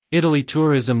Italy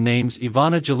Tourism names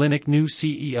Ivana Jelinek new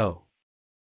CEO.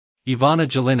 Ivana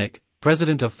Jelinek,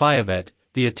 president of FIAVET,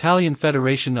 the Italian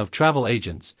Federation of Travel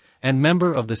Agents, and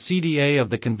member of the CDA of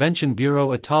the Convention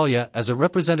Bureau Italia as a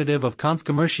representative of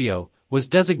Confcommercio, was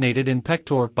designated in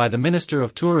pector by the Minister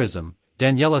of Tourism,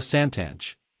 Daniela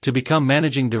Santanche, to become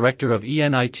managing director of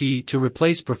ENIT to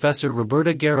replace Professor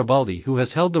Roberta Garibaldi, who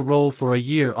has held the role for a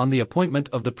year on the appointment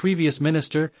of the previous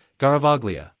minister,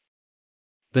 Garavaglia.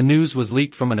 The news was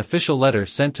leaked from an official letter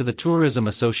sent to the tourism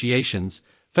associations,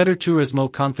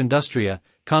 Federturismo Confindustria,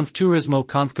 Confturismo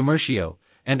Confcommercio,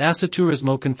 and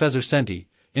Assiturismo Confesercenti,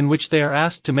 in which they are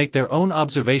asked to make their own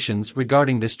observations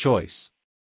regarding this choice.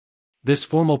 This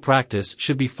formal practice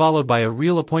should be followed by a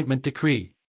real appointment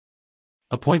decree.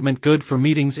 Appointment good for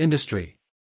meetings industry.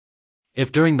 If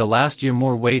during the last year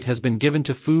more weight has been given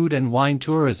to food and wine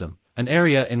tourism, an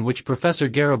area in which Professor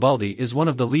Garibaldi is one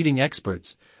of the leading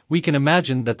experts, we can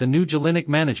imagine that the new Jelinek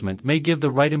management may give the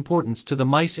right importance to the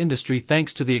MICE industry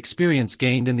thanks to the experience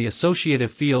gained in the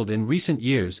associative field in recent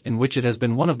years, in which it has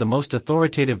been one of the most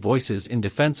authoritative voices in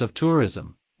defense of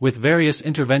tourism, with various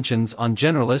interventions on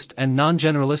generalist and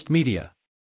non-generalist media.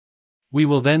 We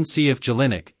will then see if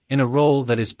Jelinek, in a role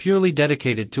that is purely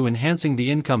dedicated to enhancing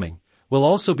the incoming, will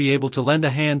also be able to lend a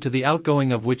hand to the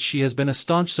outgoing, of which she has been a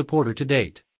staunch supporter to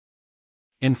date.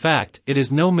 In fact, it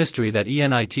is no mystery that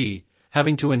ENIT,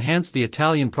 having to enhance the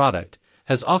Italian product,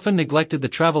 has often neglected the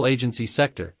travel agency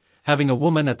sector. Having a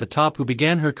woman at the top who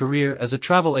began her career as a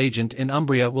travel agent in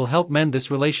Umbria will help mend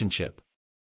this relationship.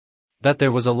 That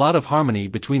there was a lot of harmony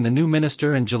between the new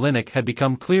minister and Jelinek had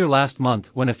become clear last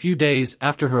month when, a few days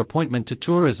after her appointment to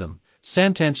tourism,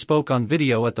 Santanche spoke on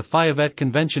video at the FIAVET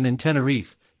convention in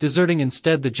Tenerife, deserting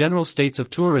instead the General States of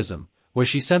Tourism, where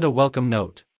she sent a welcome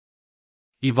note.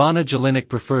 Ivana Jelinek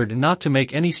preferred not to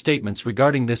make any statements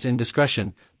regarding this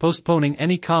indiscretion, postponing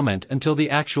any comment until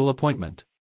the actual appointment.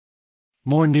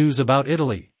 More news about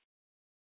Italy.